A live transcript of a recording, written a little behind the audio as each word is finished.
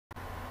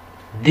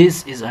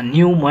This is a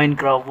new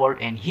Minecraft world,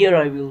 and here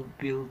I will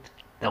build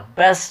the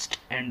best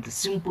and the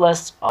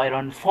simplest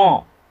iron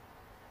farm.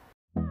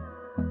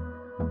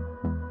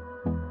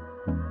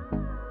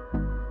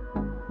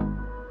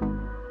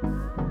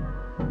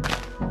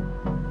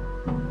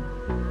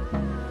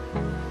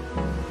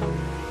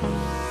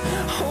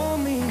 Hold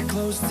me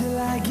close till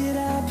I get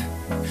up.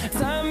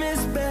 Time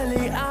is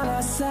barely on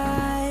our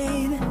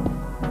side.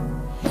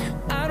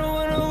 I don't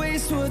wanna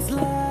waste what's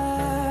left.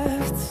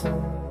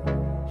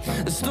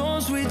 The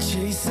storms we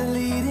chase are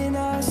leading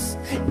us,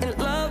 and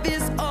love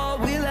is all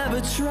we'll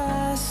ever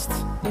trust.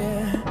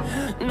 Yeah,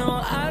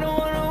 no, I don't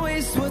wanna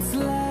waste what's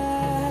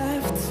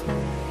left.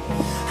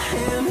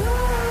 And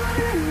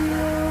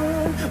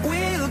on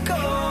we'll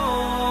go,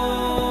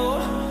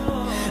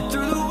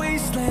 through the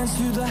wastelands,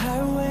 through the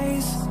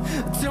highways,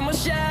 till my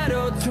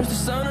shadow turns to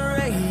sun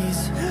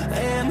rays.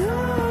 And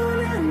on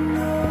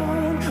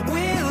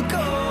we'll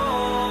go,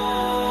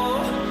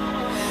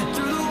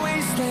 through the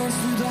wastelands,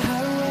 through the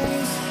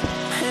highways,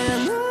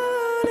 and on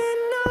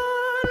we'll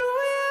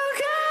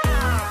go.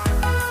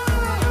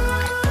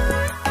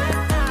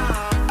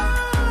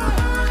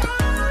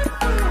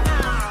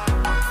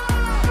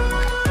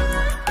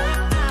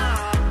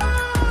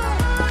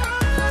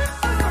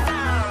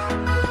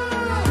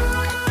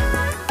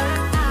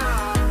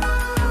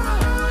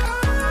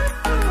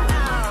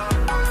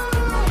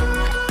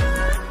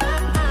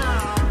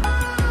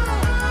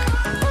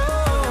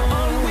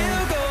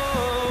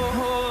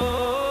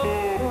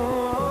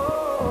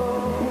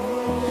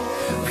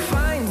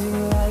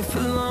 Finding life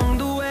along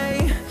the way,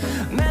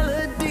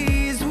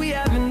 melodies we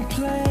haven't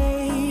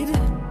played.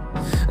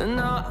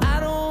 No, I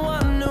don't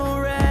want no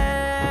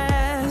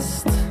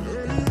rest.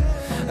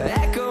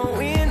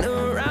 Echoing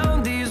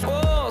around these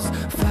walls,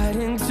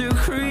 fighting to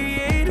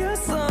create a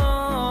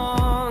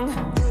song.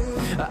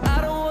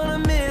 I don't wanna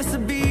miss a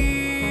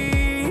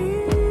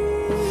beat.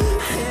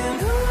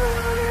 And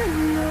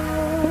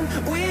on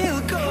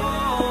we'll go,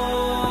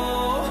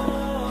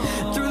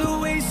 through the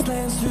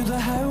wastelands, through the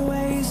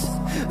highways,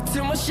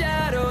 till my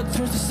shadow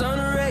turns to sun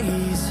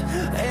rays.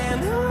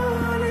 And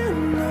on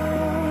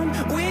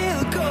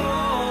we'll go,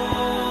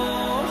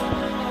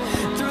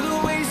 through the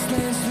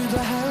wastelands, through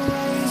the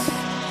highways,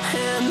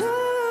 and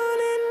on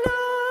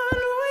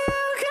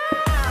we'll go.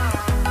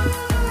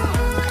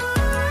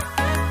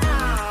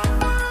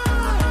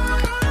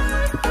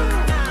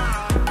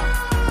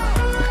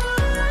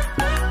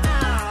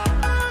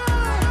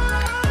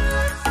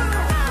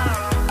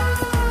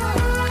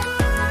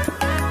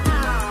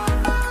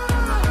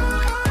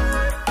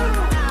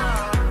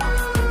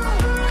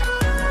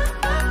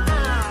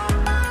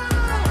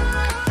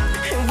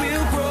 And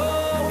we'll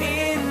grow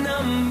in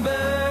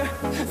number,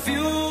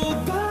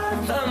 fueled by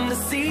them to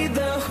see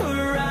the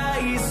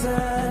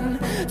horizon,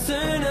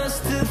 turn us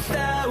to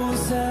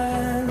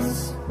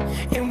thousands.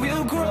 And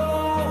we'll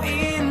grow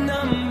in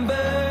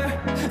number,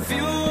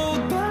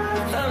 fueled by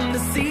them to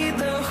see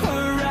the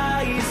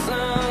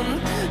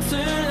horizon,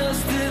 turn us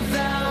to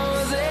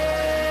thousands.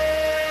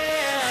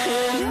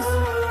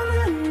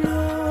 And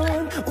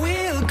on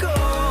we'll go,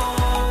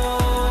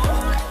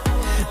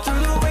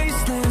 through the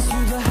wastelands,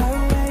 through the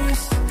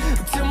highways,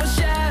 till my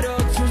shadow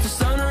turns to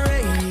sun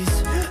rays.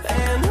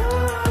 And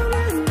on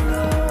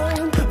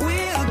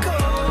we'll go,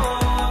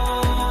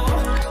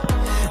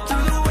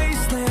 through the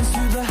wastelands,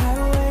 through the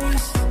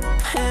highways,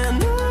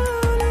 and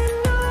on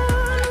we'll go.